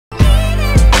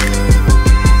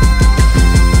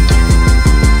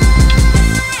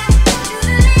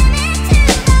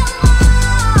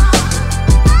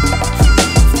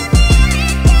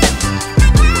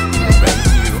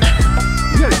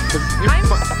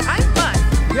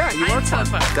Yeah, you are fun.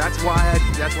 That's why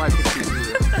I picked you for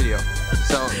this video.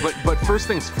 So, but first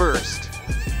things first.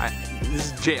 I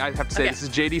have to say, this is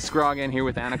JD Scroggin here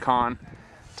with Anna Cahn,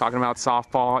 talking about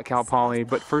softball at Cal Poly.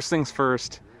 But first things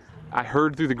first, I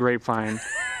heard through the grapevine.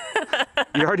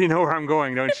 You already know where I'm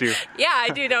going, don't you? Yeah, I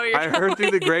do know where you're going. I heard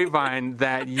through the grapevine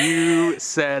that you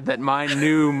said that my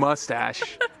new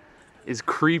mustache is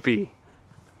creepy.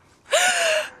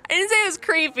 I didn't say it was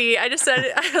creepy. I just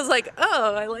said, I was like,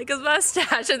 oh, I like his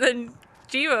mustache. And then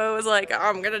Jivo was like, oh,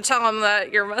 I'm going to tell him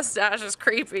that your mustache is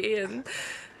creepy. And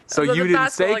so you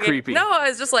didn't say creepy? No, I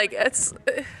was just like,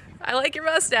 I like your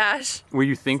mustache. Were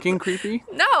you thinking creepy?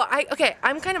 No,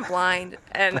 I'm kind of blind.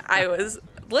 And I was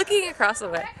looking across the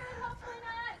way.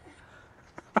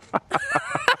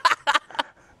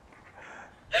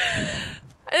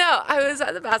 No, I was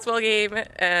at the basketball game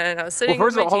and I was sitting. Well,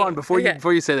 first of all, hold on before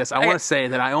you say this. I want to Okay. say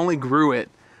that I only grew it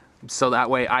so that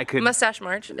way I could Mustache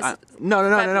March.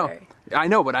 No. I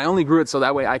know, but I only grew it so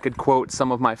that way I could quote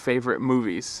some of my favorite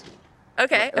movies.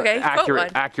 Okay.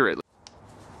 Accurately.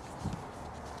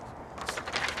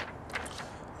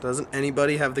 Doesn't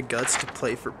anybody have the guts to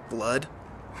play for blood?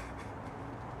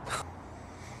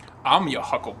 I'm your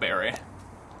Huckleberry,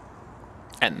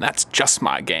 and that's just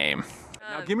my game.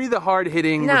 Now give me the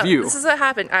hard-hitting review. This is what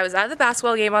happened. I was at the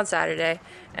basketball game on Saturday,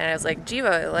 and I was like, Jivo,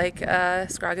 I like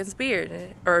Scroggin's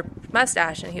beard, or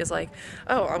mustache, and he was like,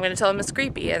 oh, I'm going to tell him it's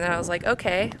creepy, and then I was like,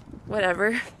 okay,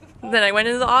 whatever. Then I went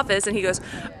into the office, and he goes,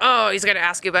 oh, he's going to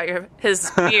ask you about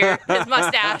his beard, his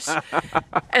mustache,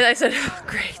 and I said, oh,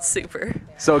 great, super.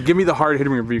 So give me the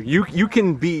hard-hitting review. You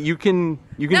can be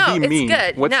mean.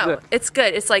 No, it's good. It's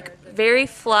good. It's like very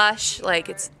flush, like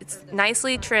it's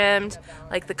nicely trimmed,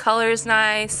 like the color is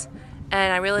nice,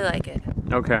 and I really like it.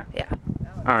 Okay. Yeah.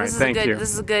 All right, thank you.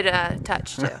 This is a good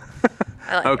touch too.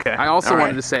 I like okay. it. I also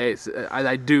wanted to say,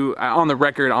 I do on the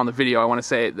record, on the video, I want to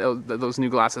say those new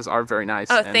glasses are very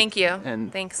nice. Oh, thank you. And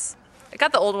thanks. I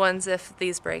got the old ones if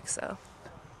these break, so.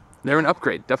 They're an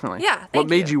upgrade, definitely. Yeah, What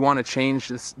made you want to change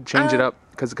it up?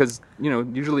 Because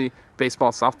usually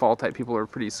baseball, softball type people are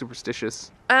pretty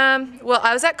superstitious. Well,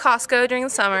 I was at Costco during the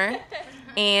summer,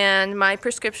 and my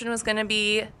prescription was going to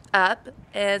be up,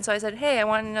 and so I said, hey, I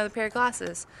want another pair of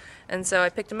glasses. And so I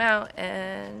picked them out,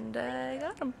 and I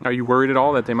got them. Are you worried at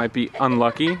all that they might be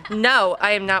unlucky? No,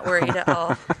 I am not worried at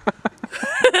all.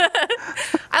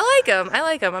 I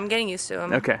like them. I'm getting used to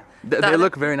them. Okay. They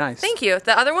look very nice. Thank you.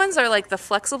 The other ones are like the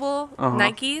flexible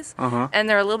Nikes, and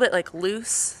they're a little bit like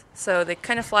loose, so they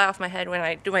kind of fly off my head when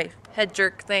I do my head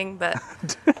jerk thing, but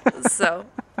so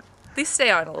these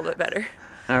stay on a little bit better.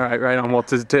 All right, right on. Well,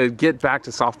 to get back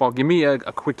to softball, give me a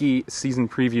quickie season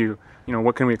preview.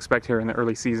 What can we expect here in the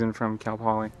early season from Cal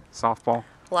Poly softball?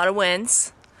 A lot of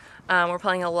wins. We're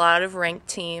playing a lot of ranked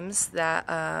teams that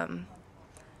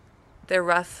they're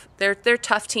rough. They're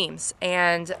tough teams,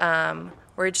 and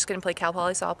we're just going to play Cal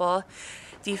Poly softball.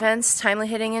 Defense, timely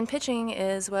hitting, and pitching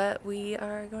is what we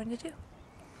are going to do.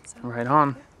 So. Right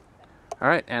on. All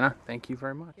right, Anna, thank you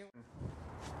very much.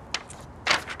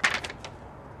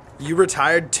 You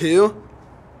retired too?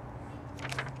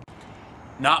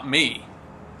 Not me.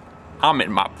 I'm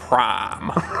in my prime.